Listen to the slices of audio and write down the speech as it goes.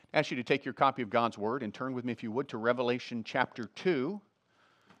I ask you to take your copy of God's Word and turn with me, if you would, to Revelation chapter 2.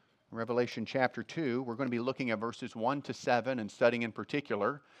 Revelation chapter 2, we're going to be looking at verses 1 to 7 and studying in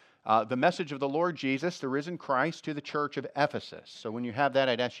particular the message of the Lord Jesus, the risen Christ, to the church of Ephesus. So when you have that,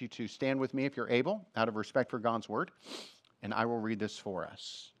 I'd ask you to stand with me if you're able, out of respect for God's Word, and I will read this for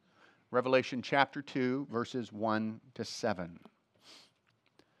us. Revelation chapter 2, verses 1 to 7.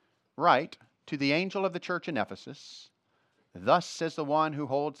 Write, to the angel of the church in Ephesus, thus says the one who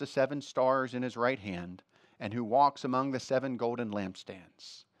holds the 7 stars in his right hand, and who walks among the 7 golden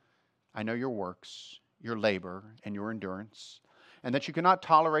lampstands. I know your works, your labor, and your endurance, and that you cannot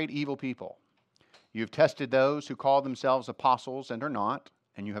tolerate evil people. You have tested those who call themselves apostles and are not,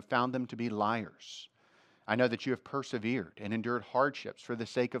 and you have found them to be liars. I know that you have persevered and endured hardships for the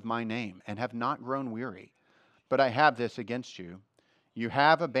sake of my name, and have not grown weary. But I have this against you. You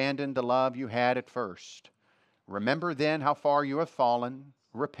have abandoned the love you had at first. Remember then how far you have fallen,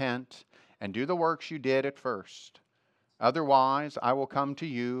 repent, and do the works you did at first. Otherwise, I will come to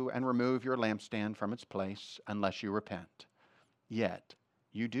you and remove your lampstand from its place, unless you repent. Yet,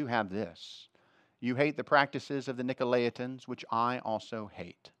 you do have this. You hate the practices of the Nicolaitans, which I also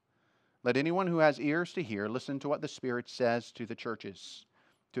hate. Let anyone who has ears to hear listen to what the Spirit says to the churches.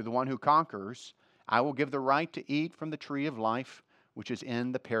 To the one who conquers, I will give the right to eat from the tree of life, which is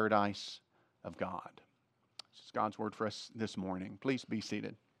in the paradise of God. This is God's word for us this morning. Please be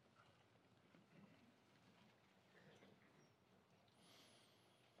seated.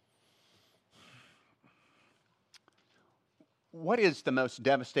 What is the most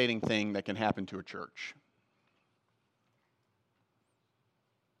devastating thing that can happen to a church?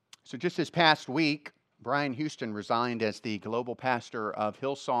 So just this past week, Brian Houston resigned as the global pastor of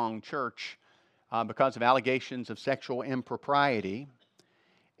Hillsong Church because of allegations of sexual impropriety.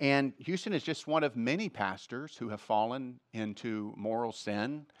 And Houston is just one of many pastors who have fallen into moral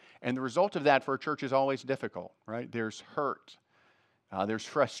sin. And the result of that for a church is always difficult, right? There's hurt, there's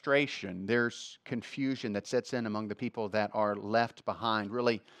frustration, there's confusion that sets in among the people that are left behind,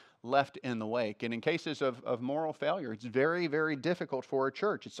 really left in the wake. And in cases of moral failure, it's very, very difficult for a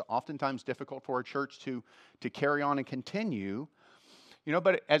church. It's oftentimes difficult for a church to carry on and continue. You know,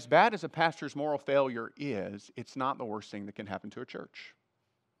 but as bad as a pastor's moral failure is, it's not the worst thing that can happen to a church.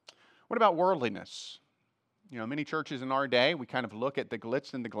 What about worldliness? You know, many churches in our day, we kind of look at the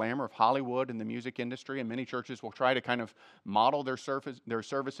glitz and the glamour of Hollywood and the music industry, and many churches will try to kind of model their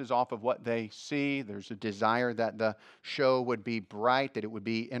services off of what they see. There's a desire that the show would be bright, that it would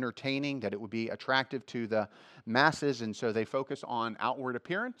be entertaining, that it would be attractive to the masses, and so they focus on outward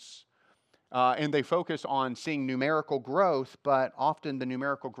appearance, and they focus on seeing numerical growth, but often the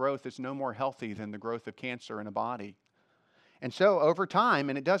numerical growth is no more healthy than the growth of cancer in a body. And so over time,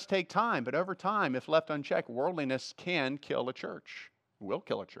 and it does take time, but over time, if left unchecked, worldliness can kill a church, will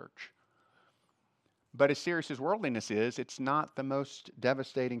kill a church. But as serious as worldliness is, it's not the most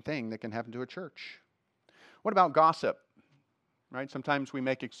devastating thing that can happen to a church. What about gossip? Right? Sometimes we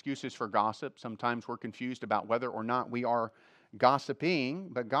make excuses for gossip. Sometimes we're confused about whether or not we are gossiping.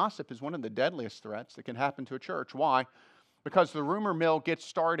 But gossip is one of the deadliest threats that can happen to a church. Why? Because the rumor mill gets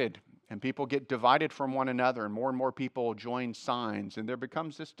started and people get divided from one another and more people join signs, and there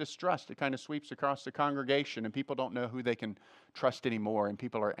becomes this distrust that kind of sweeps across the congregation, and people don't know who they can trust anymore, and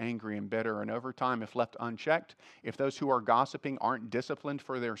people are angry and bitter. And over time, if left unchecked, if those who are gossiping aren't disciplined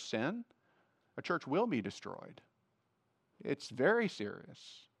for their sin, a church will be destroyed. It's very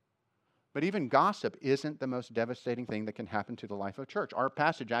serious. But even gossip isn't the most devastating thing that can happen to the life of a church. Our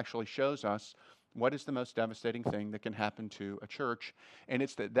passage actually shows us what is the most devastating thing that can happen to a church, and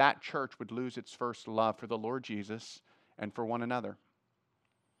it's that church would lose its first love for the Lord Jesus and for one another.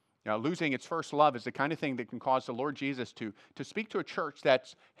 Now, losing its first love is the kind of thing that can cause the Lord Jesus to speak to a church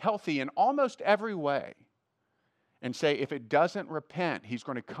that's healthy in almost every way and say if it doesn't repent, he's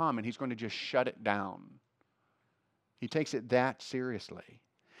going to come and he's going to just shut it down. He takes it that seriously.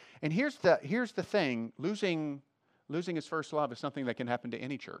 And here's the thing, losing its first love is something that can happen to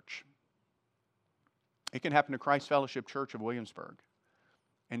any church. It can happen to Christ Fellowship Church of Williamsburg.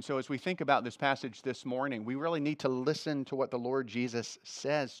 And so as we think about this passage this morning, we really need to listen to what the Lord Jesus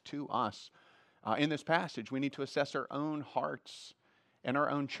says to us. In this passage, we need to assess our own hearts and our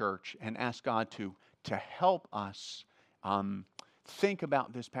own church and ask God to help us think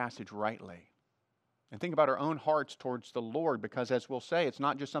about this passage rightly. And think about our own hearts towards the Lord, because as we'll say, it's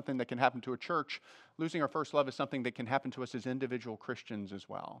not just something that can happen to a church. Losing our first love is something that can happen to us as individual Christians as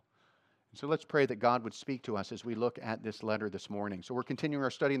well. So let's pray that God would speak to us as we look at this letter this morning. So we're continuing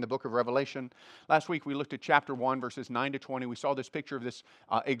our study in the book of Revelation. Last week we looked at chapter 1, verses 9 to 20. We saw this picture of this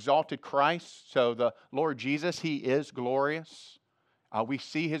exalted Christ. So the Lord Jesus, he is glorious. We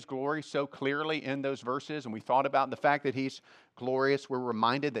see his glory so clearly in those verses, and we thought about the fact that he's glorious. We're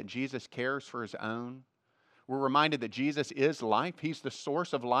reminded that Jesus cares for his own. We're reminded that Jesus is life. He's the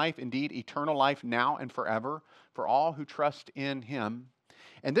source of life, indeed, eternal life now and forever for all who trust in him.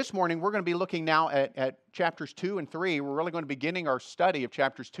 And this morning, we're going to be looking now at chapters 2 and 3. We're really going to be beginning our study of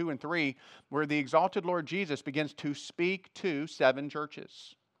chapters 2 and 3, where the exalted Lord Jesus begins to speak to 7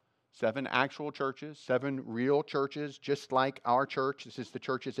 churches. 7 actual churches, 7 real churches, just like our church. This is the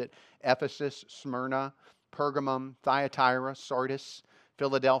churches at Ephesus, Smyrna, Pergamum, Thyatira, Sardis,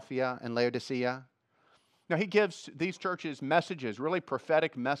 Philadelphia, and Laodicea. Now, he gives these churches messages, really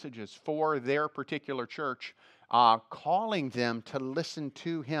prophetic messages for their particular church, calling them to listen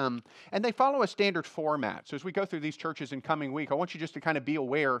to him. And they follow a standard format. So as we go through these churches in coming week, I want you just to kind of be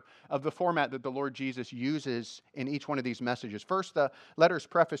aware of the format that the Lord Jesus uses in each one of these messages. First, the letter is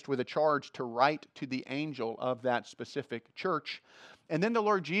prefaced with a charge to write to the angel of that specific church. And then the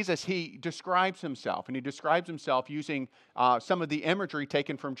Lord Jesus, he describes himself, and he describes himself using some of the imagery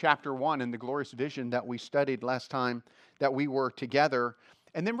taken from chapter 1 in the glorious vision that we studied last time that we were together.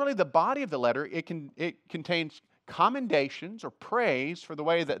 And then really the body of the letter, it contains commendations or praise for the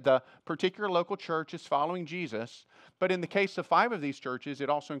way that the particular local church is following Jesus. But in the case of 5 of these churches, it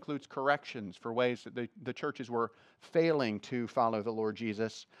also includes corrections for ways that the churches were failing to follow the Lord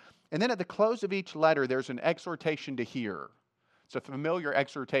Jesus. And then at the close of each letter, there's an exhortation to hear. It's a familiar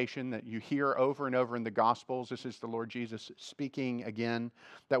exhortation that you hear over and over in the Gospels. This is the Lord Jesus speaking again,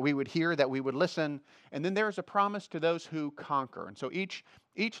 that we would hear, that we would listen. And then there is a promise to those who conquer. And so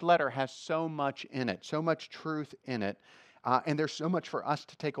each letter has so much in it, so much truth in it, and there's so much for us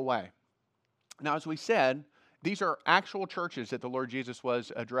to take away. Now, as we said, these are actual churches that the Lord Jesus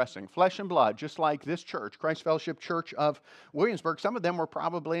was addressing. Flesh and blood, just like this church, Christ Fellowship Church of Williamsburg. Some of them were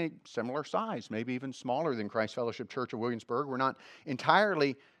probably similar size, maybe even smaller than Christ Fellowship Church of Williamsburg. We're not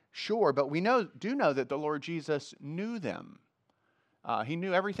entirely sure, but we do know that the Lord Jesus knew them. He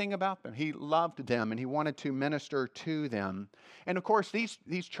knew everything about them. He loved them, and he wanted to minister to them. And of course,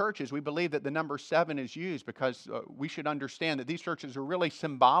 these churches, we believe that the number 7 is used because we should understand that these churches are really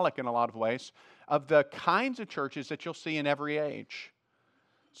symbolic in a lot of ways of the kinds of churches that you'll see in every age.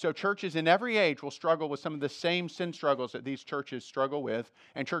 So churches in every age will struggle with some of the same sin struggles that these churches struggle with,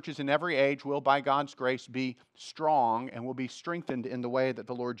 and churches in every age will, by God's grace, be strong and will be strengthened in the way that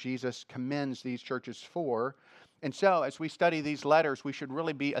the Lord Jesus commends these churches for. And so, as we study these letters, we should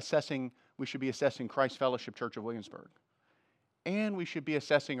really be assessing Christ Fellowship Church of Williamsburg. And we should be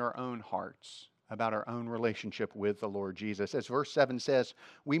assessing our own hearts about our own relationship with the Lord Jesus. As verse 7 says,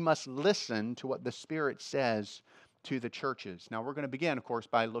 we must listen to what the Spirit says to the churches. Now, we're going to begin, of course,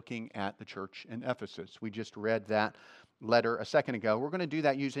 by looking at the church in Ephesus. We just read that letter a second ago. We're going to do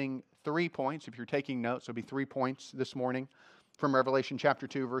that using 3 points. If you're taking notes, there'll be 3 points this morning from Revelation chapter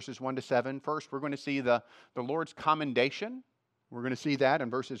 2, verses 1 to 7. First, we're going to see the Lord's commendation. We're going to see that in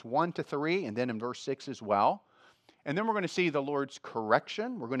verses 1 to 3, and then in verse 6 as well. And then we're going to see the Lord's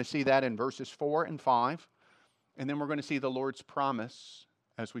correction. We're going to see that in verses 4 and 5. And then we're going to see the Lord's promise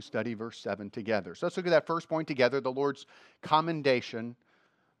as we study verse 7 together. So let's look at that first point together, the Lord's commendation.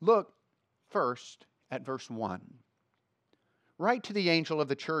 Look first at verse 1. Write to the angel of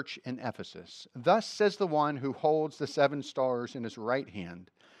the church in Ephesus. Thus says the one who holds the 7 stars in his right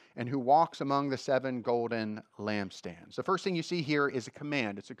hand and who walks among the 7 golden lampstands. The first thing you see here is a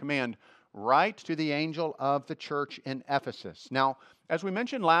command. It's a command. Write to the angel of the church in Ephesus. Now, as we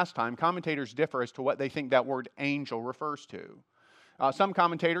mentioned last time, commentators differ as to what they think that word angel refers to. Some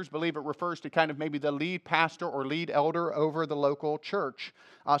commentators believe it refers to kind of maybe the lead pastor or lead elder over the local church.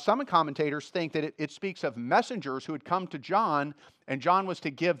 Some commentators think that it speaks of messengers who had come to John, and John was to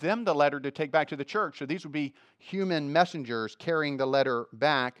give them the letter to take back to the church. So these would be human messengers carrying the letter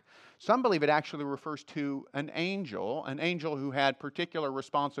back. Some believe it actually refers to an angel who had particular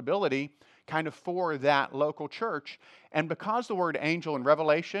responsibility kind of for that local church. And because the word angel in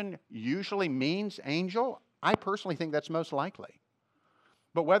Revelation usually means angel, I personally think that's most likely.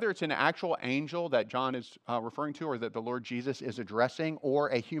 But whether it's an actual angel that John is referring to or that the Lord Jesus is addressing or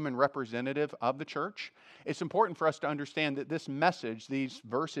a human representative of the church, it's important for us to understand that this message, these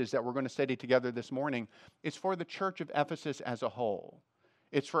verses that we're going to study together this morning, is for the church of Ephesus as a whole.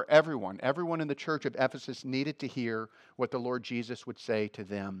 It's for everyone. Everyone in the church of Ephesus needed to hear what the Lord Jesus would say to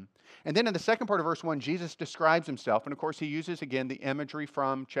them. And then in the second part of verse 1, Jesus describes himself. And of course, he uses again the imagery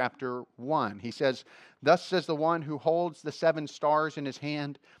from chapter 1. He says, thus says the one who holds the 7 stars in his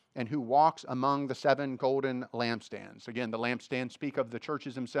hand and who walks among the 7 golden lampstands. Again, the lampstands speak of the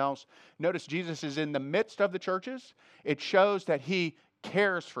churches themselves. Notice Jesus is in the midst of the churches. It shows that he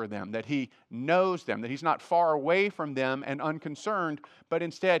cares for them, that he knows them, that he's not far away from them and unconcerned, but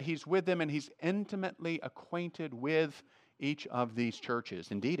instead he's with them and he's intimately acquainted with each of these churches.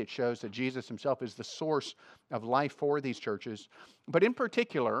 Indeed, it shows that Jesus himself is the source of life for these churches. But in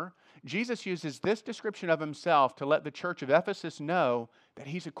particular, Jesus uses this description of himself to let the church of Ephesus know that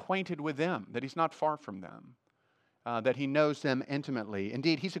he's acquainted with them, that he's not far from them, that he knows them intimately.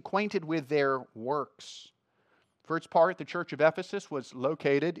 Indeed, he's acquainted with their works. For its part, the church of Ephesus was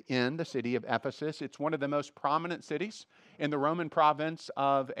located in the city of Ephesus. It's one of the most prominent cities in the Roman province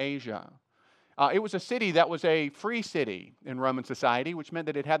of Asia. It was a city that was a free city in Roman society, which meant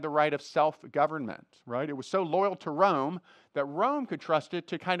that it had the right of self-government, right? It was so loyal to Rome that Rome could trust it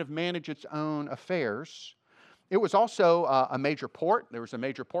to kind of manage its own affairs. It was also a major port. There was a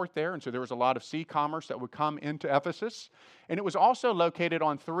major port there, and so there was a lot of sea commerce that would come into Ephesus. And it was also located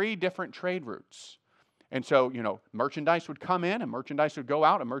on 3 different trade routes. And so, merchandise would come in and merchandise would go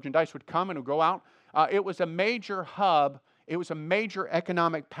out, and merchandise would come and would go out. It was a major hub. It was a major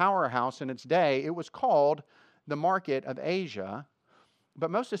economic powerhouse in its day. It was called the Market of Asia.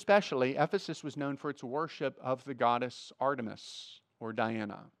 But most especially, Ephesus was known for its worship of the goddess Artemis or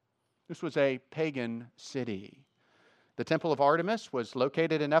Diana. This was a pagan city. The Temple of Artemis was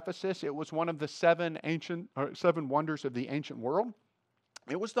located in Ephesus. It was one of the 7 wonders of the ancient world.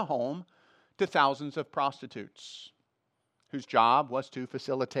 It was the home to thousands of prostitutes whose job was to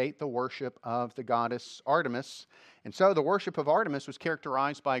facilitate the worship of the goddess Artemis. And so the worship of Artemis was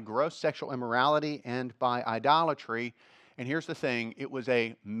characterized by gross sexual immorality and by idolatry. And here's the thing, it was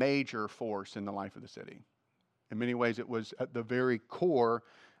a major force in the life of the city. In many ways, it was at the very core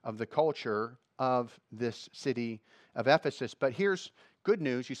of the culture of this city of Ephesus. But here's good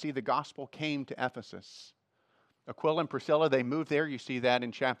news. You see, the gospel came to Ephesus. Aquila and Priscilla, they moved there. You see that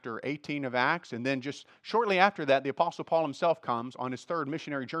in chapter 18 of Acts. And then just shortly after that, the Apostle Paul himself comes on his 3rd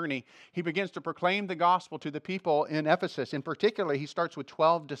missionary journey. He begins to proclaim the gospel to the people in Ephesus. In particular, he starts with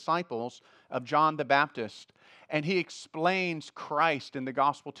 12 disciples of John the Baptist. And he explains Christ in the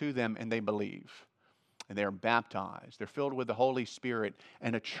gospel to them, and they believe. And they are baptized. They're filled with the Holy Spirit,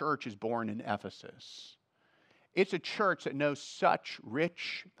 and a church is born in Ephesus. It's a church that knows such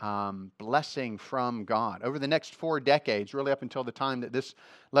rich blessing from God. Over the next 4 decades, really up until the time that this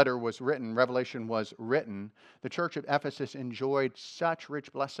letter was written, Revelation was written, the church of Ephesus enjoyed such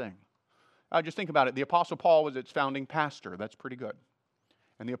rich blessing. Just think about it. The Apostle Paul was its founding pastor. That's pretty good.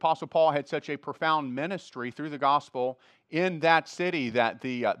 And the Apostle Paul had such a profound ministry through the gospel in that city that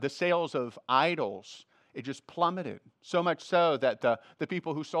the sales of idols, it just plummeted. So much so that the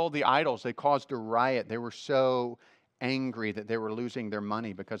people who sold the idols, they caused a riot. They were so angry that they were losing their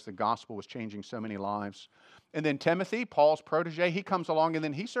money because the gospel was changing so many lives. And then Timothy, Paul's protege, he comes along and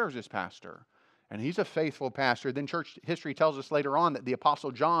then he serves as pastor. And he's a faithful pastor. Then church history tells us later on that the Apostle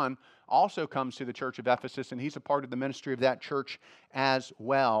John also comes to the church of Ephesus, and he's a part of the ministry of that church as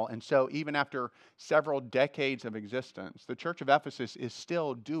well. And so even after several decades of existence, the church of Ephesus is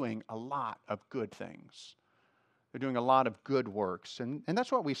still doing a lot of good things. They're doing a lot of good works. And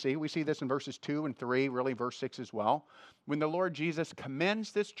that's what we see. We see this in verses 2 and 3, really verse 6 as well. When the Lord Jesus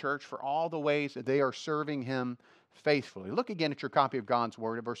commends this church for all the ways that they are serving him faithfully. Look again at your copy of God's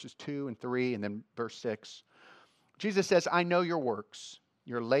Word at verses 2 and 3 and then verse 6. Jesus says, I know your works,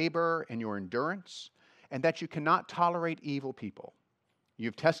 your labor and your endurance, and that you cannot tolerate evil people.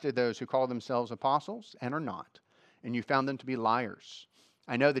 You've tested those who call themselves apostles and are not, and you found them to be liars.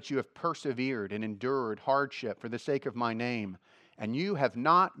 I know that you have persevered and endured hardship for the sake of my name, and you have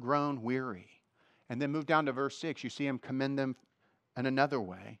not grown weary. And then move down to verse 6. You see him commend them in another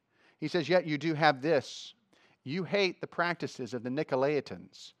way. He says, yet you do have this. You hate the practices of the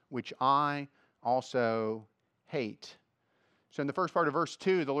Nicolaitans, which I also hate. So in the first part of verse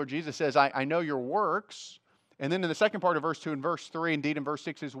 2, the Lord Jesus says, I know your works. And then in the second part of verse 2 and verse 3, indeed in verse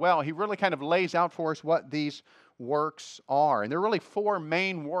 6 as well, he really kind of lays out for us what these works are. And there are really 4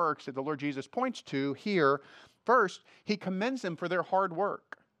 main works that the Lord Jesus points to here. First, he commends them for their hard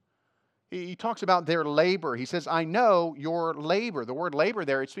work. He talks about their labor. He says, I know your labor. The word labor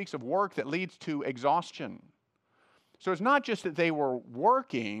there, it speaks of work that leads to exhaustion. So it's not just that they were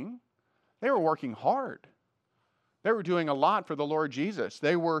working hard. They were doing a lot for the Lord Jesus.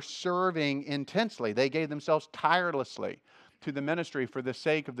 They were serving intensely. They gave themselves tirelessly to the ministry for the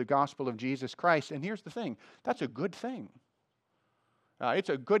sake of the gospel of Jesus Christ. And here's the thing, that's a good thing. It's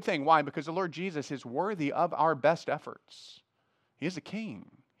a good thing. Why? Because the Lord Jesus is worthy of our best efforts. He is a king.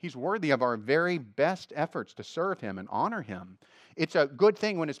 He's worthy of our very best efforts to serve him and honor him. It's a good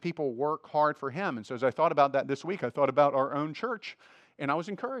thing when his people work hard for him. And so as I thought about that this week, I thought about our own church, and I was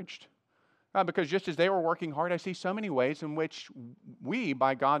encouraged. Because just as they were working hard, I see so many ways in which we,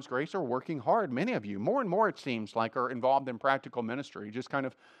 by God's grace, are working hard. Many of you, more and more it seems like, are involved in practical ministry, just kind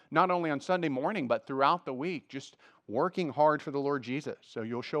of not only on Sunday morning, but throughout the week, just working hard for the Lord Jesus. So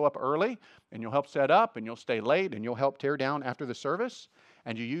you'll show up early, and you'll help set up, and you'll stay late, and you'll help tear down after the service,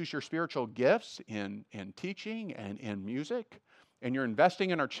 and you use your spiritual gifts in teaching and in music, and you're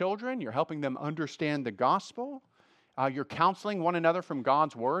investing in our children, you're helping them understand the gospel. You're counseling one another from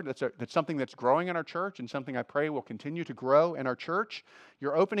God's Word. That's something that's growing in our church and something I pray will continue to grow in our church.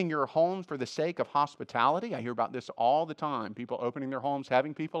 You're opening your homes for the sake of hospitality. I hear about this all the time. People opening their homes,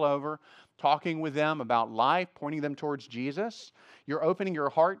 having people over, talking with them about life, pointing them towards Jesus. You're opening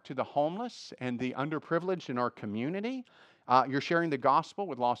your heart to the homeless and the underprivileged in our community. You're sharing the gospel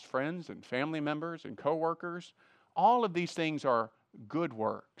with lost friends and family members and coworkers. All of these things are good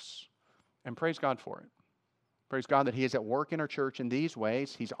works, and praise God for it. Praise God that He is at work in our church in these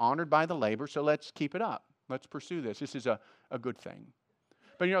ways. He's honored by the labor, so let's keep it up. Let's pursue this. This is a good thing.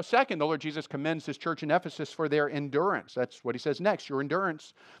 But second, the Lord Jesus commends His church in Ephesus for their endurance. That's what He says next, your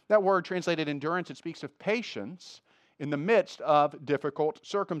endurance. That word translated endurance, it speaks of patience in the midst of difficult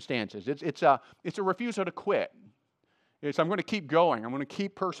circumstances. It's a refusal to quit. I'm going to keep going. I'm going to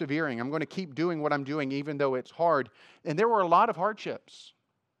keep persevering. I'm going to keep doing what I'm doing even though it's hard. And there were a lot of hardships.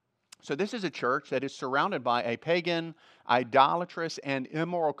 So this is a church that is surrounded by a pagan, idolatrous, and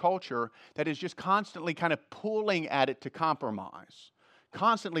immoral culture that is just constantly kind of pulling at it to compromise,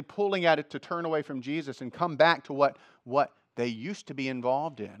 constantly pulling at it to turn away from Jesus and come back to what they used to be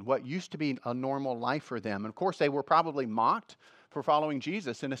involved in, what used to be a normal life for them. And of course, they were probably mocked for following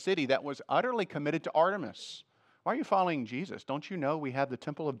Jesus in a city that was utterly committed to Artemis. Why are you following Jesus? Don't you know we have the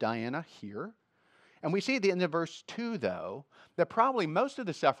temple of Diana here? And we see at the end of verse 2, though, that probably most of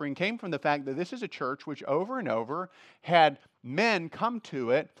the suffering came from the fact that this is a church which over and over had men come to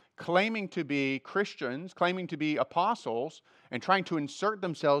it claiming to be Christians, claiming to be apostles, and trying to insert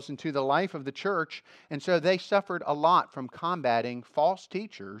themselves into the life of the church. And so they suffered a lot from combating false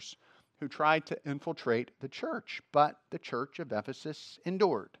teachers who tried to infiltrate the church. But the church of Ephesus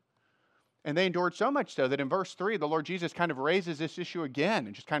endured. And they endured so much so that in verse 3, the Lord Jesus kind of raises this issue again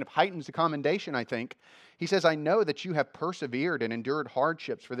and just kind of heightens the commendation, I think. He says, I know that you have persevered and endured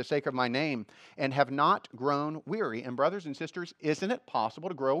hardships for the sake of my name and have not grown weary. And brothers and sisters, isn't it possible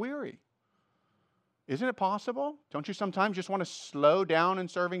to grow weary? Isn't it possible? Don't you sometimes just want to slow down in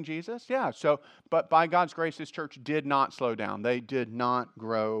serving Jesus? Yeah, but by God's grace, this church did not slow down. They did not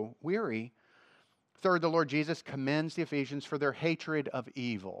grow weary. Third, the Lord Jesus commends the Ephesians for their hatred of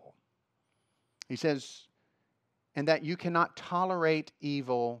evil. He says, and that you cannot tolerate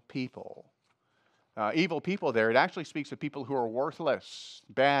evil people. Evil people there, it actually speaks of people who are worthless,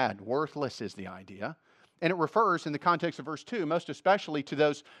 bad, worthless is the idea. And it refers in the context of verse 2, most especially to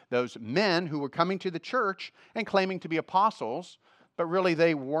those men who were coming to the church and claiming to be apostles, but really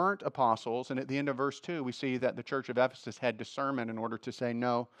they weren't apostles. And at the end of verse 2, we see that the church of Ephesus had discernment in order to say,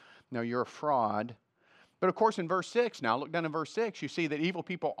 no, you're a fraud. But of course, in verse 6, now look down in verse 6, you see that evil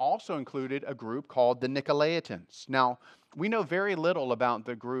people also included a group called the Nicolaitans. Now, we know very little about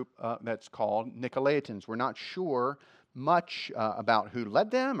the group that's called Nicolaitans. We're not sure much about who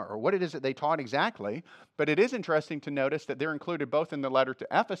led them or what it is that they taught exactly, but it is interesting to notice that they're included both in the letter to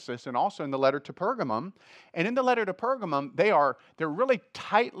Ephesus and also in the letter to Pergamum. And in the letter to Pergamum, they're really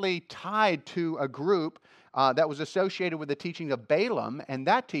tightly tied to a group that was associated with the teaching of Balaam, and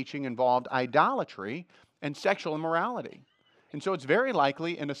that teaching involved idolatry and sexual immorality. And so it's very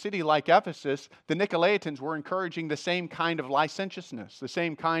likely in a city like Ephesus, the Nicolaitans were encouraging the same kind of licentiousness, the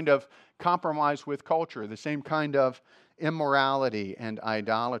same kind of compromise with culture, the same kind of immorality and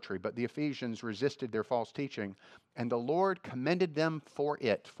idolatry. But the Ephesians resisted their false teaching, and the Lord commended them for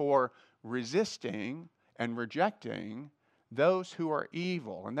it, for resisting and rejecting those who are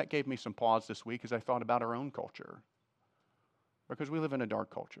evil. And that gave me some pause this week as I thought about our own culture, because we live in a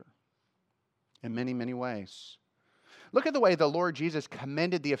dark culture in many, many ways. Look at the way the Lord Jesus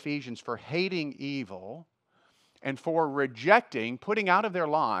commended the Ephesians for hating evil and for rejecting, putting out of their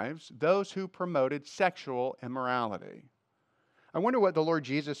lives, those who promoted sexual immorality. I wonder what the Lord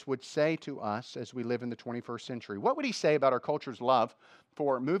Jesus would say to us as we live in the 21st century. What would He say about our culture's love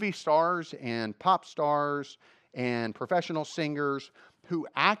for movie stars and pop stars and professional singers who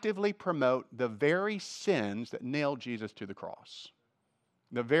actively promote the very sins that nailed Jesus to the cross?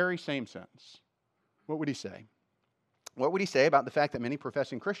 The very same sins. What would He say? What would He say about the fact that many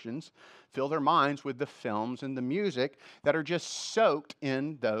professing Christians fill their minds with the films and the music that are just soaked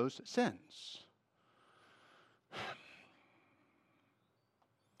in those sins?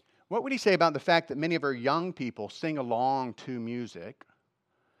 What would He say about the fact that many of our young people sing along to music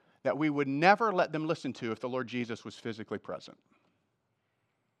that we would never let them listen to if the Lord Jesus was physically present?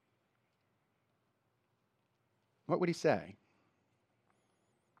 What would he say?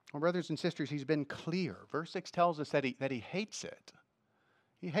 Well, brothers and sisters, he's been clear. Verse 6 tells us that he hates it.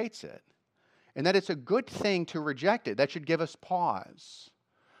 He hates it. And that it's a good thing to reject it. That should give us pause.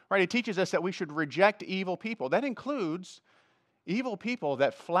 Right? It teaches us that we should reject evil people. That includes evil people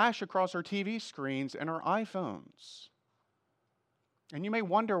that flash across our TV screens and our iPhones. And you may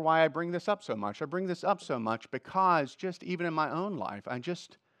wonder why I bring this up so much. I bring this up so much because just even in my own life, I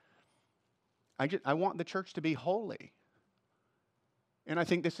want the church to be holy. And I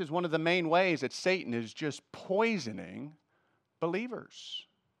think this is one of the main ways that Satan is just poisoning believers.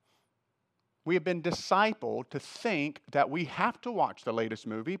 We have been discipled to think that we have to watch the latest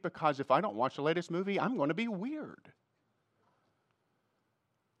movie because if I don't watch the latest movie, I'm going to be weird.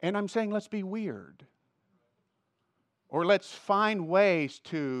 And I'm saying let's be weird. Or let's find ways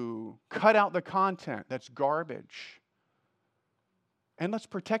to cut out the content that's garbage. And let's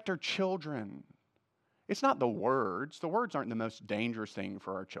protect our children. It's not the words. The words aren't the most dangerous thing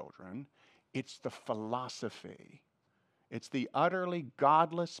for our children. It's the philosophy. It's the utterly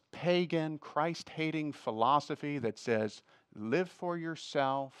godless, pagan, Christ-hating philosophy that says, live for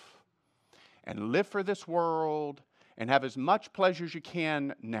yourself and live for this world and have as much pleasure as you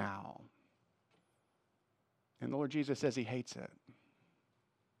can now. And the Lord Jesus says he hates it.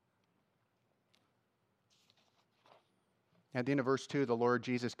 At the end of verse 2, the Lord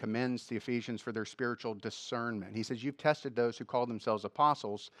Jesus commends the Ephesians for their spiritual discernment. He says, you've tested those who call themselves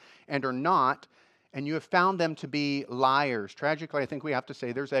apostles and are not, and you have found them to be liars. Tragically, I think we have to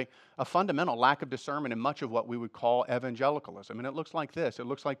say there's a fundamental lack of discernment in much of what we would call evangelicalism. And it looks like this. It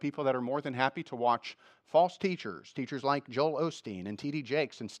looks like people that are more than happy to watch false teachers like Joel Osteen and T.D.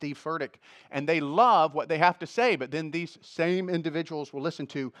 Jakes and Steve Furtick, and they love what they have to say, but then these same individuals will listen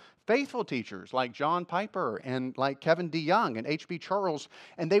to faithful teachers like John Piper and like Kevin DeYoung and H.B. Charles,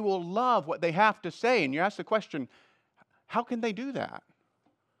 and they will love what they have to say. And you ask the question, how can they do that?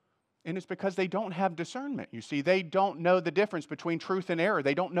 And it's because they don't have discernment. You see, they don't know the difference between truth and error.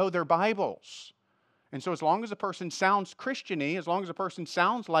 They don't know their Bibles. And so as long as a person sounds Christian-y, as long as a person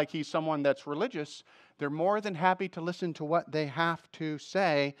sounds like he's someone that's religious, they're more than happy to listen to what they have to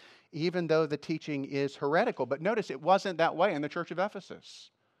say, even though the teaching is heretical. But notice it wasn't that way in the church of Ephesus.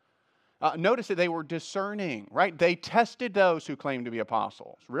 Notice that they were discerning, right? They tested those who claimed to be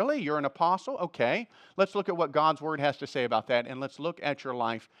apostles. Really? You're an apostle? Okay. Let's look at what God's word has to say about that, and let's look at your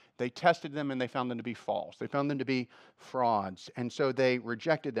life. They tested them, and they found them to be false. They found them to be frauds, and so they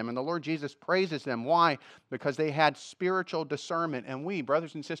rejected them. And the Lord Jesus praises them. Why? Because they had spiritual discernment, and we,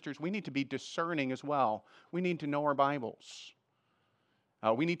 brothers and sisters, we need to be discerning as well. We need to know our Bibles.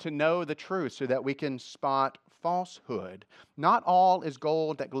 We need to know the truth so that we can spot falsehood. Not all is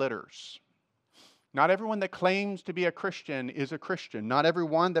gold that glitters. Not everyone that claims to be a Christian is a Christian. Not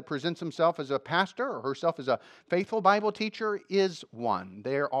everyone that presents himself as a pastor or herself as a faithful Bible teacher is one.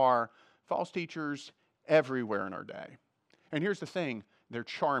 There are false teachers everywhere in our day. And here's the thing, they're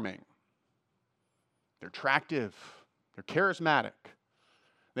charming. They're attractive. They're charismatic.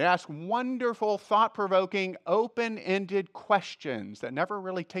 They ask wonderful, thought-provoking, open-ended questions that never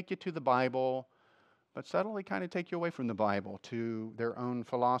really take you to the Bible, but subtly kind of take you away from the Bible to their own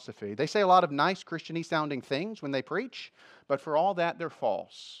philosophy. They say a lot of nice Christian-y sounding things when they preach, but for all that, they're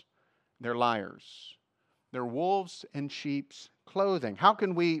false. They're liars. They're wolves in sheep's clothing. How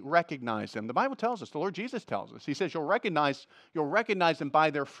can we recognize them? The Bible tells us, the Lord Jesus tells us. He says you'll recognize them by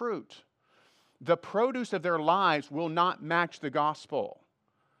their fruit. The produce of their lives will not match the gospel.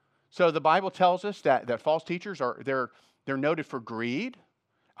 So the Bible tells us that false teachers they're noted for greed,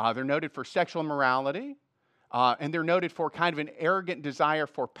 they're noted for sexual immorality, and they're noted for kind of an arrogant desire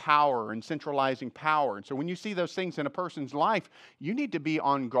for power and centralizing power. And so when you see those things in a person's life, you need to be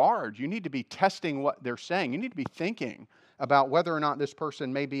on guard. You need to be testing what they're saying. You need to be thinking about whether or not this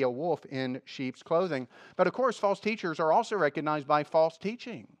person may be a wolf in sheep's clothing. But of course, false teachers are also recognized by false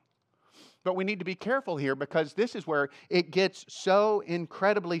teaching. But we need to be careful here because this is where it gets so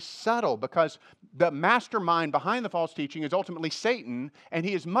incredibly subtle, because the mastermind behind the false teaching is ultimately Satan, and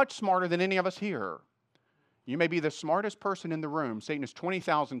he is much smarter than any of us here. You may be the smartest person in the room. Satan is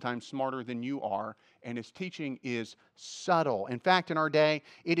 20,000 times smarter than you are, and his teaching is subtle. In fact, in our day,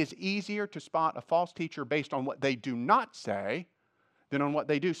 it is easier to spot a false teacher based on what they do not say than on what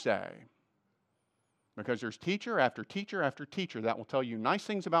they do say. Because there's teacher after teacher after teacher that will tell you nice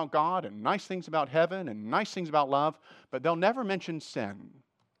things about God and nice things about heaven and nice things about love, but they'll never mention sin.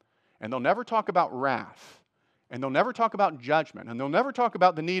 And they'll never talk about wrath. And they'll never talk about judgment. And they'll never talk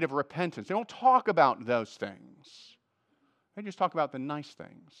about the need of repentance. They don't talk about those things. They just talk about the nice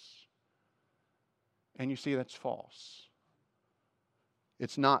things. And you see that's false.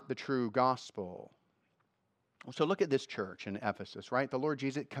 It's not the true gospel. So look at this church in Ephesus, right? The Lord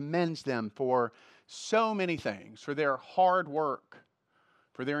Jesus commends them for so many things, for their hard work,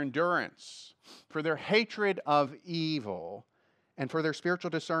 for their endurance, for their hatred of evil, and for their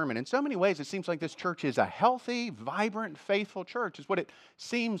spiritual discernment. In so many ways, it seems like this church is a healthy, vibrant, faithful church, is what it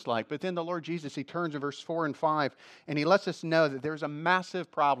seems like. But then the Lord Jesus, He turns in verse 4 and 5, and He lets us know that there's a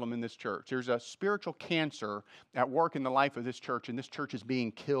massive problem in this church. There's a spiritual cancer at work in the life of this church, and this church is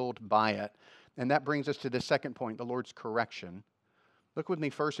being killed by it. And that brings us to the second point, the Lord's correction. Look with me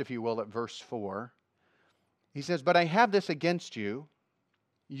first, if you will, at verse 4. He says, "But I have this against you.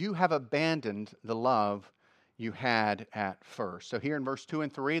 You have abandoned the love you had at first." So here in verse 2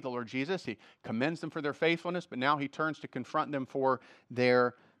 and 3, the Lord Jesus, He commends them for their faithfulness, but now He turns to confront them for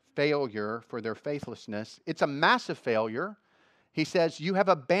their failure, for their faithlessness. It's a massive failure. He says, you have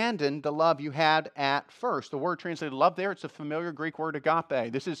abandoned the love you had at first. The word translated love there, it's a familiar Greek word,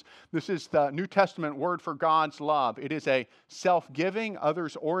 agape. This is the New Testament word for God's love. It is a self-giving,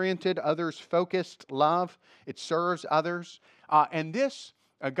 others-oriented, others-focused love. It serves others. And this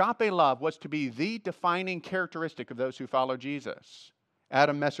agape love was to be the defining characteristic of those who follow Jesus.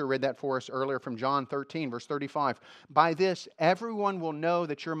 Adam Messer read that for us earlier from John 13, verse 35. "By this, everyone will know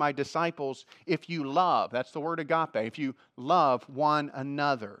that you're my disciples if you love," that's the word agape, "if you love one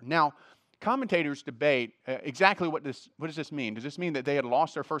another." Now, commentators debate exactly what does this mean. Does this mean that they had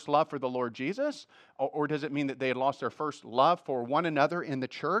lost their first love for the Lord Jesus? Or does it mean that they had lost their first love for one another in the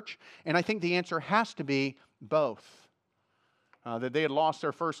church? And I think the answer has to be both. That they had lost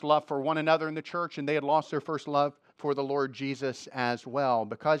their first love for one another in the church, and they had lost their first love for the Lord Jesus as well.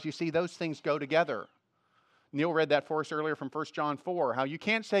 Because you see, those things go together. Neil read that for us earlier from 1 John 4, how you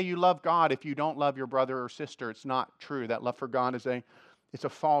can't say you love God if you don't love your brother or sister. It's not true. That love for God is a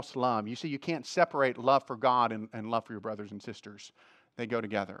false love. You see, you can't separate love for God and love for your brothers and sisters. They go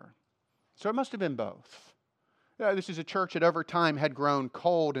together. So it must have been both. This is a church that over time had grown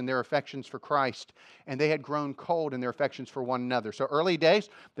cold in their affections for Christ, and they had grown cold in their affections for one another. So early days,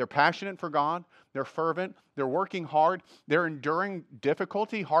 they're passionate for God, they're fervent, they're working hard, they're enduring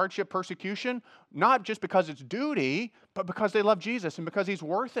difficulty, hardship, persecution, not just because it's duty, but because they love Jesus and because He's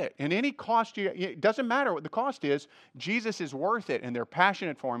worth it. And any cost, it doesn't matter what the cost is, Jesus is worth it, and they're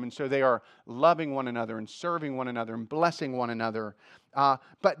passionate for Him, and so they are loving one another and serving one another and blessing one another.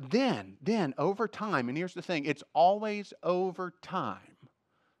 But then over time, and here's the thing, it's always over time,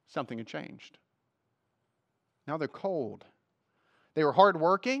 something had changed. Now they're cold. They were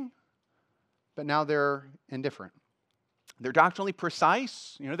hardworking, but now they're indifferent. They're doctrinally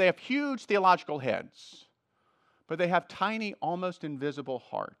precise. They have huge theological heads, but they have tiny, almost invisible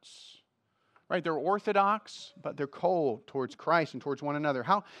hearts. Right? They're Orthodox, but they're cold towards Christ and towards one another.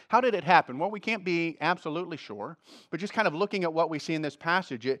 How did it happen? Well, we can't be absolutely sure, but just kind of looking at what we see in this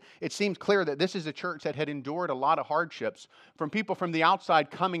passage, it seems clear that this is a church that had endured a lot of hardships from people from the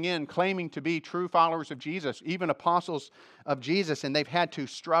outside coming in, claiming to be true followers of Jesus, even apostles of Jesus, and they've had to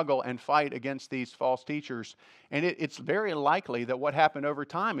struggle and fight against these false teachers. And it's very likely that what happened over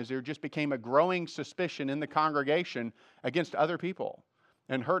time is there just became a growing suspicion in the congregation against other people.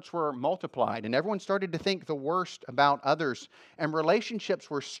 And hurts were multiplied, and everyone started to think the worst about others, and relationships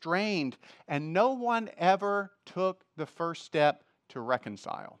were strained, and no one ever took the first step to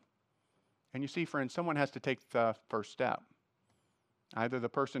reconcile. And you see, friends, someone has to take the first step. Either the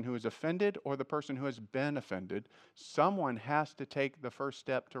person who is offended or the person who has been offended. Someone has to take the first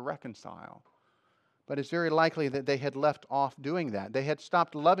step to reconcile. But it's very likely that they had left off doing that. They had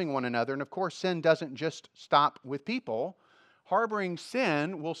stopped loving one another, and of course, sin doesn't just stop with people. Harboring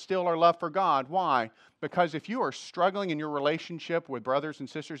sin will still our love for God. Why? Because if you are struggling in your relationship with brothers and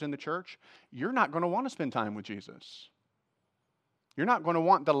sisters in the church, you're not going to want to spend time with Jesus. You're not going to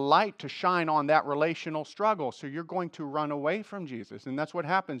want the light to shine on that relational struggle, so you're going to run away from Jesus. And that's what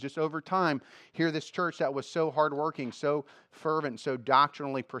happens just over time. Here, this church that was so hardworking, so fervent, so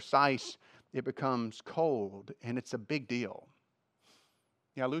doctrinally precise, it becomes cold, and it's a big deal.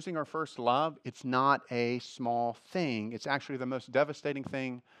 Yeah, losing our first love, it's not a small thing. It's actually the most devastating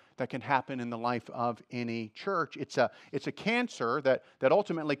thing that can happen in the life of any church. It's a cancer that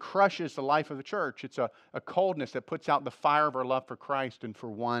ultimately crushes the life of the church. It's a coldness that puts out the fire of our love for Christ and for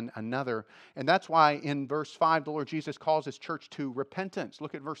one another. And that's why in verse 5, the Lord Jesus calls His church to repentance.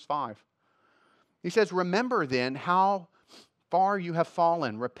 Look at verse 5. He says, "Remember then how far you have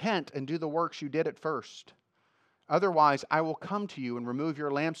fallen. Repent and do the works you did at first." Otherwise, I will come to you and remove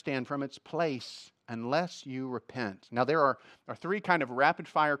your lampstand from its place unless you repent. Now, there are three kind of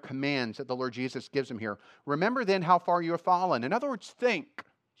rapid-fire commands that the Lord Jesus gives him here. Remember then how far you have fallen. In other words, think.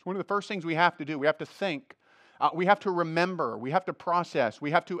 It's one of the first things we have to do. We have to think. We have to remember. We have to process.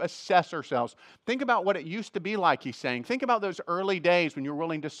 We have to assess ourselves. Think about what it used to be like, he's saying. Think about those early days when you were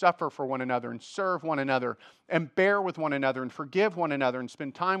willing to suffer for one another and serve one another and bear with one another and forgive one another and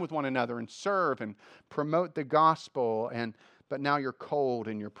spend time with one another and serve and promote the gospel. But now you're cold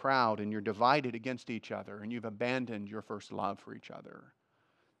and you're proud and you're divided against each other and you've abandoned your first love for each other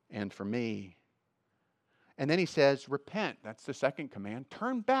and for me. And then he says, repent. That's the second command.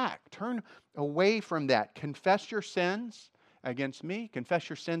 Turn back. Turn away from that. Confess your sins against me. Confess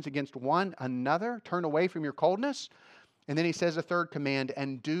your sins against one another. Turn away from your coldness. And then he says a third command,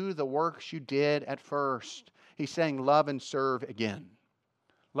 and do the works you did at first. He's saying, love and serve again.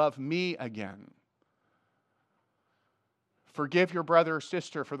 Love me again. Forgive your brother or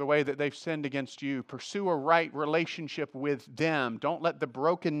sister for the way that they've sinned against you. Pursue a right relationship with them. Don't let the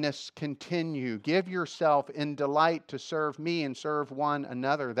brokenness continue. Give yourself in delight to serve me and serve one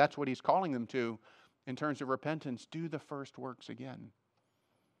another. That's what he's calling them to in terms of repentance. Do the first works again.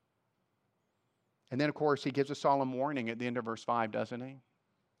 And then, of course, he gives a solemn warning at the end of verse 5, doesn't he?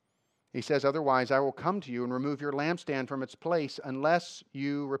 He says, otherwise I will come to you and remove your lampstand from its place unless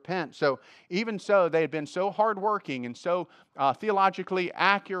you repent. So even so, they had been so hardworking and so theologically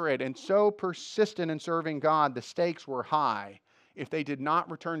accurate and so persistent in serving God, the stakes were high. If they did not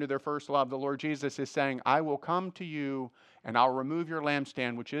return to their first love, the Lord Jesus is saying, I will come to you and I'll remove your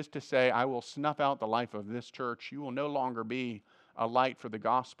lampstand, which is to say, I will snuff out the life of this church. You will no longer be a light for the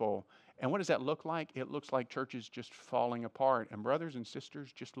gospel. And what does that look like? It looks like churches just falling apart. And brothers and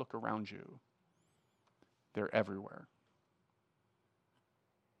sisters, just look around you. They're everywhere.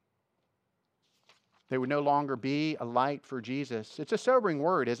 They would no longer be a light for Jesus. It's a sobering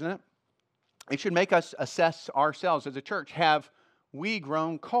word, isn't it? It should make us assess ourselves as a church. Have we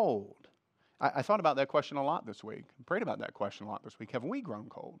grown cold? I thought about that question a lot this week. I prayed about that question a lot this week. Have we grown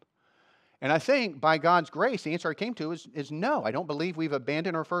cold? And I think by God's grace, the answer I came to is no. I don't believe we've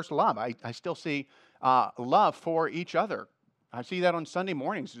abandoned our first love. I still see love for each other. I see that on Sunday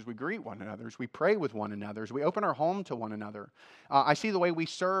mornings as we greet one another, as we pray with one another, as we open our home to one another. I see the way we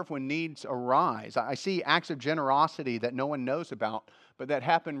serve when needs arise. I see acts of generosity that no one knows about, but that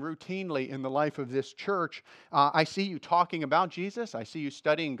happen routinely in the life of this church. I see you talking about Jesus. I see you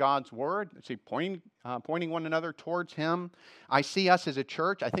studying God's Word. I see pointing one another towards Him. I see us as a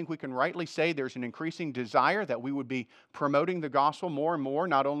church. I think we can rightly say there's an increasing desire that we would be promoting the gospel more and more,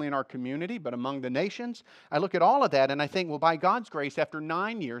 not only in our community, but among the nations. I look at all of that and I think, well, by God's grace, after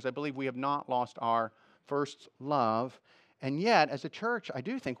 9 years, I believe we have not lost our first love. And yet, as a church, I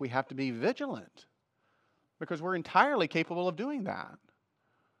do think we have to be vigilant because we're entirely capable of doing that.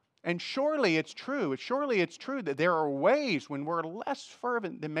 And surely it's true that there are ways when we're less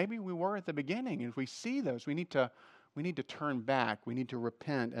fervent than maybe we were at the beginning. If we see those, we need to turn back. We need to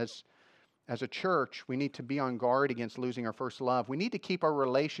repent. As a church, we need to be on guard against losing our first love. We need to keep our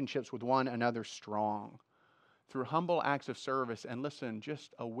relationships with one another strong through humble acts of service and, listen,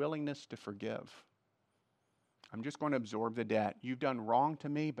 just a willingness to forgive. I'm just going to absorb the debt. You've done wrong to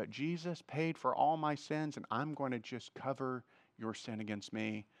me, but Jesus paid for all my sins, and I'm going to just cover your sin against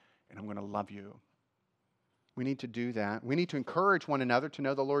me, and I'm going to love you. We need to do that. We need to encourage one another to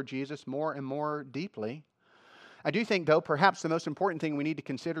know the Lord Jesus more and more deeply. I do think, though, perhaps the most important thing we need to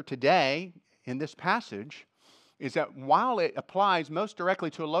consider today in this passage is that while it applies most directly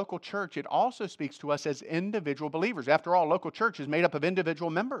to a local church, it also speaks to us as individual believers. After all, local church is made up of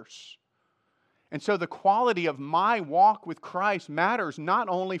individual members. And so the quality of my walk with Christ matters not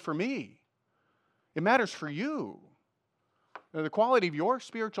only for me, it matters for you. The quality of your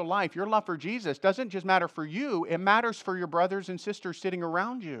spiritual life, your love for Jesus, doesn't just matter for you, it matters for your brothers and sisters sitting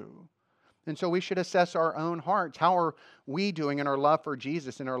around you. And so we should assess our own hearts. How are we doing in our love for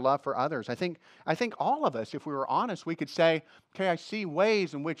Jesus and our love for others? I think all of us, if we were honest, we could say, okay, I see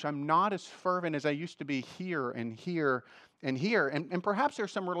ways in which I'm not as fervent as I used to be here and here and here. And perhaps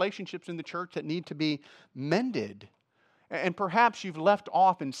there's some relationships in the church that need to be mended. And perhaps you've left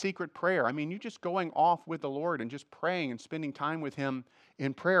off in secret prayer. I mean, you're just going off with the Lord and just praying and spending time with Him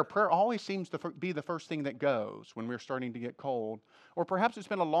in prayer. Prayer always seems to be the first thing that goes when we're starting to get cold. Or perhaps it's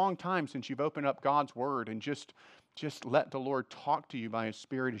been a long time since you've opened up God's Word and just let the Lord talk to you by His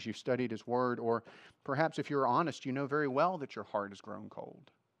Spirit as you've studied His Word. Or perhaps if you're honest, you know very well that your heart has grown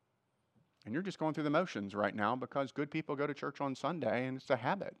cold. And you're just going through the motions right now because good people go to church on Sunday and it's a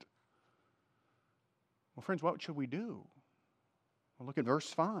habit. Well, friends, what should we do? Well, look at verse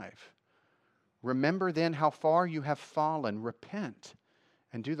 5. Remember then how far you have fallen. Repent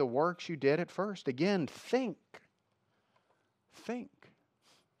and do the works you did at first. Again, think. Think.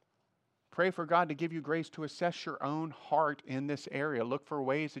 Pray for God to give you grace to assess your own heart in this area. Look for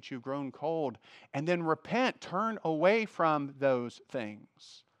ways that you've grown cold. And then repent. Turn away from those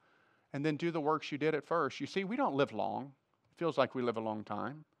things. And then do the works you did at first. You see, we don't live long. It feels like we live a long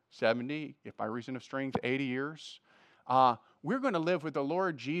time. 70, if by reason of strength, 80 years. We're going to live with the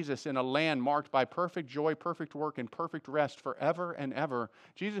Lord Jesus in a land marked by perfect joy, perfect work, and perfect rest forever and ever.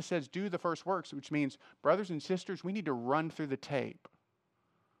 Jesus says, do the first works, which means, brothers and sisters, we need to run through the tape.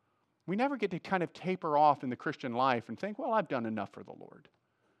 We never get to kind of taper off in the Christian life and think, well, I've done enough for the Lord.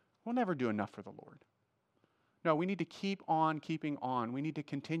 We'll never do enough for the Lord. No, we need to keep on keeping on. We need to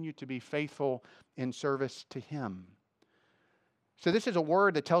continue to be faithful in service to Him. So this is a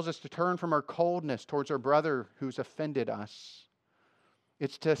word that tells us to turn from our coldness towards our brother who's offended us.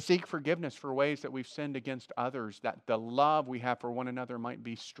 It's to seek forgiveness for ways that we've sinned against others, that the love we have for one another might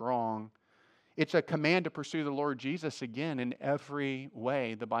be strong. It's a command to pursue the Lord Jesus again in every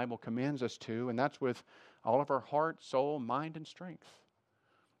way the Bible commands us to, and that's with all of our heart, soul, mind, and strength.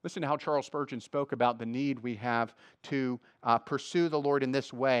 Listen to how Charles Spurgeon spoke about the need we have to pursue the Lord in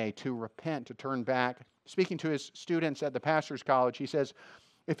this way, to repent, to turn back. Speaking to his students at the pastor's college, he says,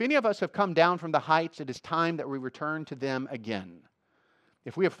 if any of us have come down from the heights, it is time that we return to them again.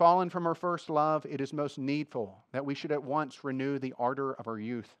 If we have fallen from our first love, it is most needful that we should at once renew the ardor of our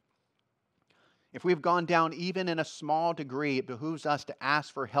youth. If we have gone down even in a small degree, it behooves us to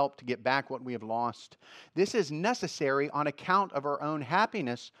ask for help to get back what we have lost. This is necessary on account of our own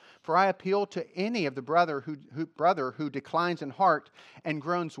happiness, for I appeal to any of the brother who declines in heart and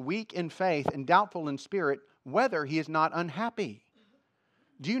groans weak in faith and doubtful in spirit, whether he is not unhappy.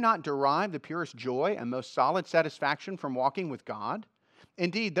 Do you not derive the purest joy and most solid satisfaction from walking with God?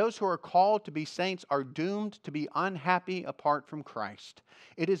 Indeed, those who are called to be saints are doomed to be unhappy apart from Christ.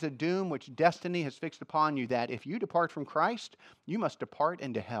 It is a doom which destiny has fixed upon you that if you depart from Christ, you must depart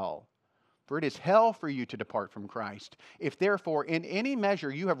into hell. For it is hell for you to depart from Christ. If therefore in any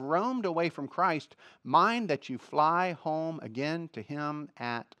measure you have roamed away from Christ, mind that you fly home again to Him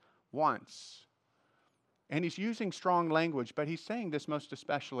at once. And he's using strong language, but he's saying this most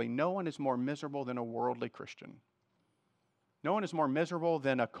especially. No one is more miserable than a worldly Christian. No one is more miserable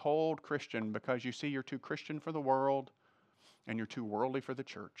than a cold Christian because you see you're too Christian for the world and you're too worldly for the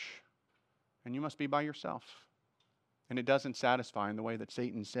church. And you must be by yourself. And it doesn't satisfy in the way that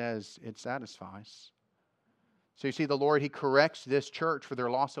Satan says it satisfies. So you see, the Lord, He corrects this church for their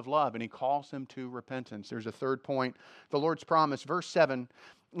loss of love and He calls them to repentance. There's a third point. The Lord's promise, verse 7,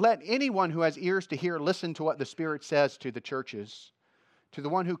 let anyone who has ears to hear listen to what the Spirit says to the churches. To the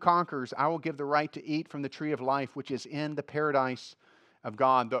one who conquers, I will give the right to eat from the tree of life, which is in the paradise of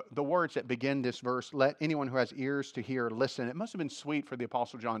God. The words that begin this verse, let anyone who has ears to hear listen. It must have been sweet for the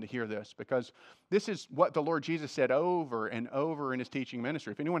Apostle John to hear this, because this is what the Lord Jesus said over and over in His teaching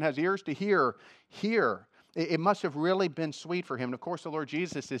ministry. If anyone has ears to hear, hear. It must have really been sweet for him. And of course, the Lord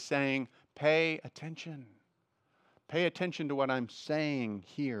Jesus is saying, pay attention. Pay attention to what I'm saying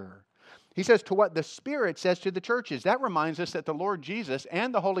here. He says to what the Spirit says to the churches. That reminds us that the Lord Jesus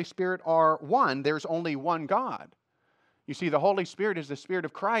and the Holy Spirit are one. There's only one God. You see, the Holy Spirit is the Spirit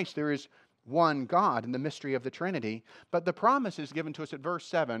of Christ. There is one God in the mystery of the Trinity. But the promise is given to us at verse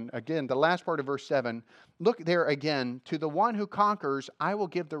 7. Again, the last part of verse 7. Look there again. To the one who conquers, I will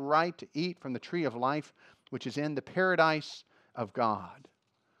give the right to eat from the tree of life, which is in the paradise of God.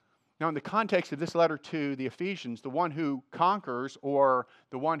 Now, in the context of this letter to the Ephesians, the one who conquers, or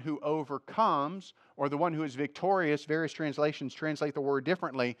the one who overcomes, or the one who is victorious, various translations translate the word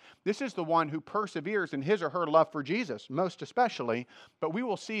differently. This is the one who perseveres in his or her love for Jesus, most especially. But we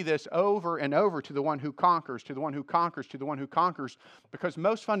will see this over and over, to the one who conquers, to the one who conquers, to the one who conquers, because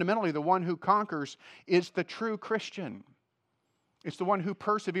most fundamentally, the one who conquers is the true Christian. It's the one who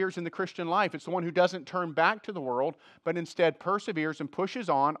perseveres in the Christian life. It's the one who doesn't turn back to the world, but instead perseveres and pushes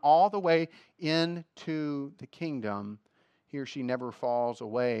on all the way into the kingdom. He or she never falls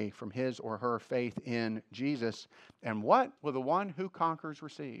away from his or her faith in Jesus. And what will the one who conquers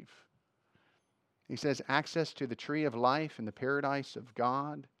receive? He says, access to the tree of life in the paradise of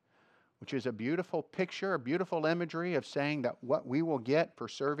God, which is a beautiful picture, a beautiful imagery of saying that what we will get for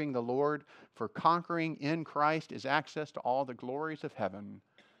serving the Lord, for conquering in Christ, is access to all the glories of heaven,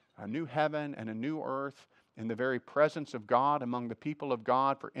 a new heaven and a new earth, in the very presence of God, among the people of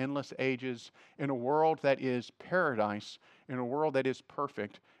God for endless ages, in a world that is paradise, in a world that is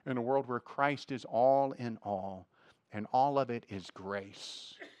perfect, in a world where Christ is all in all, and all of it is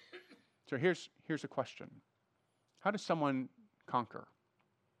grace. So here's a question. How does someone conquer?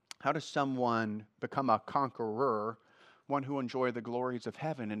 How does someone become a conqueror, one who enjoys the glories of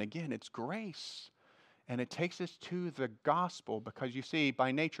heaven? And again, it's grace. And it takes us to the gospel because you see,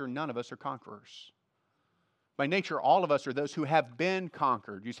 by nature, none of us are conquerors. By nature, all of us are those who have been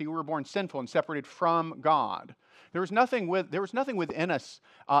conquered. You see, we were born sinful and separated from God. There was nothing within us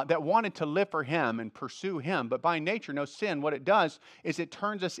that wanted to live for Him and pursue Him. But by nature, no sin, what it does is it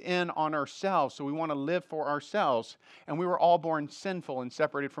turns us in on ourselves. So we want to live for ourselves. And we were all born sinful and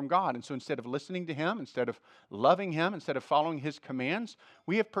separated from God. And so instead of listening to Him, instead of loving Him, instead of following His commands,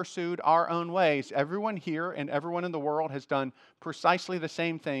 we have pursued our own ways. Everyone here and everyone in the world has done precisely the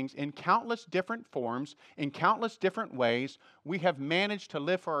same things in countless different forms, in countless different ways. We have managed to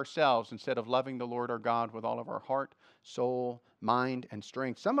live for ourselves instead of loving the Lord our God with all of our heart, soul, mind, and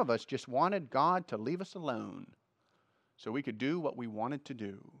strength. Some of us just wanted God to leave us alone so we could do what we wanted to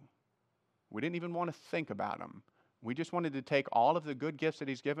do. We didn't even want to think about Him. We just wanted to take all of the good gifts that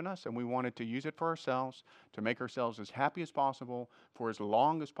He's given us and we wanted to use it for ourselves, to make ourselves as happy as possible for as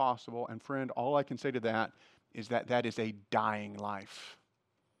long as possible. And friend, all I can say to that is that is a dying life.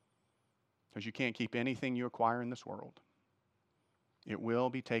 Because you can't keep anything you acquire in this world. It will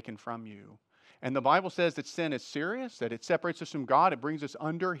be taken from you. And the Bible says that sin is serious, that it separates us from God. It brings us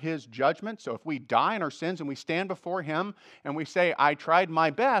under His judgment. So if we die in our sins and we stand before Him and we say, I tried my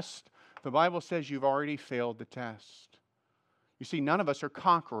best, the Bible says you've already failed the test. You see, none of us are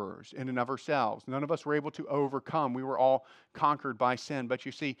conquerors in and of ourselves. None of us were able to overcome. We were all conquered by sin. But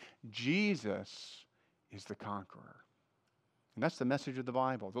you see, Jesus is the conqueror. And that's the message of the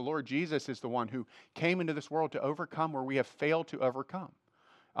Bible. The Lord Jesus is the one who came into this world to overcome where we have failed to overcome.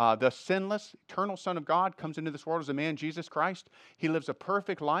 The sinless, eternal Son of God comes into this world as a man, Jesus Christ. He lives a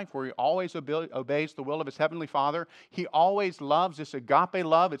perfect life where He always obeys the will of His Heavenly Father. He always loves this agape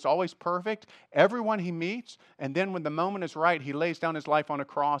love. It's always perfect. Everyone He meets. And then when the moment is right, He lays down His life on a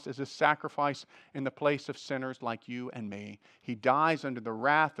cross as a sacrifice in the place of sinners like you and me. He dies under the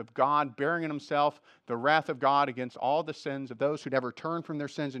wrath of God, bearing in Himself the wrath of God against all the sins of those who never turn from their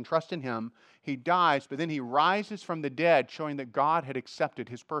sins and trust in Him. He dies, but then He rises from the dead, showing that God had accepted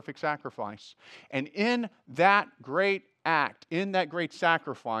His perfect sacrifice. And in that great act, in that great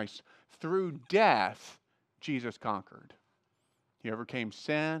sacrifice, through death, Jesus conquered. He overcame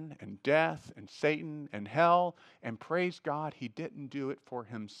sin and death and Satan and hell. And praise God, He didn't do it for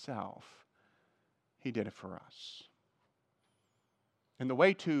Himself. He did it for us. And the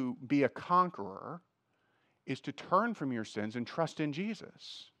way to be a conqueror is to turn from your sins and trust in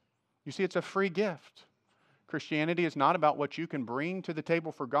Jesus. You see, it's a free gift. Christianity is not about what you can bring to the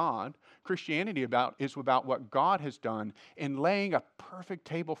table for God. Christianity is about what God has done in laying a perfect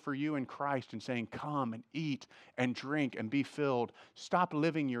table for you in Christ and saying, come and eat and drink and be filled. Stop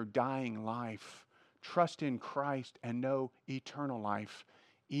living your dying life. Trust in Christ and know eternal life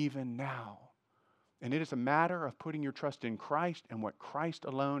even now. And it is a matter of putting your trust in Christ and what Christ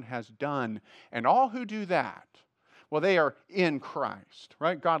alone has done. And all who do that, well, they are in Christ,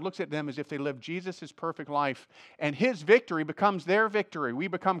 right? God looks at them as if they live Jesus' perfect life, and His victory becomes their victory. We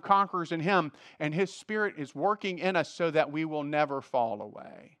become conquerors in Him, and His Spirit is working in us so that we will never fall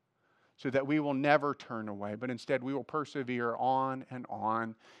away, so that we will never turn away, but instead we will persevere on and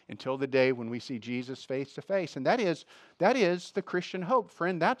on until the day when we see Jesus face to face. And that is the Christian hope,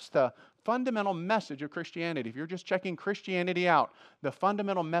 friend. That's the fundamental message of Christianity. If you're just checking Christianity out, the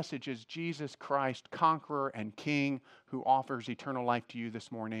fundamental message is Jesus Christ, conqueror and King, who offers eternal life to you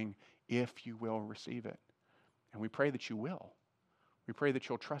this morning if you will receive it. And we pray that you will. We pray that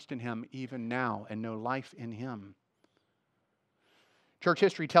you'll trust in Him even now and know life in Him. Church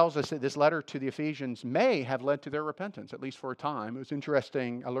history tells us that this letter to the Ephesians may have led to their repentance, at least for a time. It was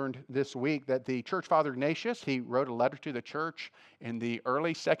interesting, I learned this week that the church father Ignatius, he wrote a letter to the church in the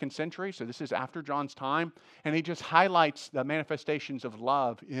early 2nd century, so this is after John's time, and he just highlights the manifestations of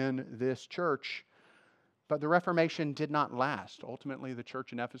love in this church. But the Reformation did not last. Ultimately, the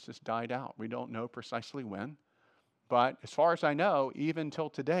church in Ephesus died out. We don't know precisely when. But as far as I know, even till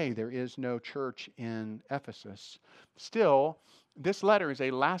today, there is no church in Ephesus. Still, this letter is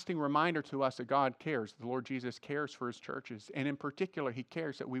a lasting reminder to us that God cares. The Lord Jesus cares for His churches. And in particular, He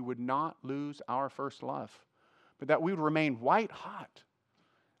cares that we would not lose our first love, but that we would remain white hot,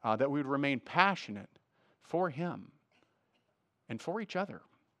 that we would remain passionate for Him and for each other,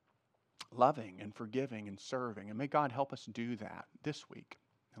 loving and forgiving and serving. And may God help us do that this week.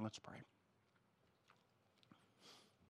 And let's pray.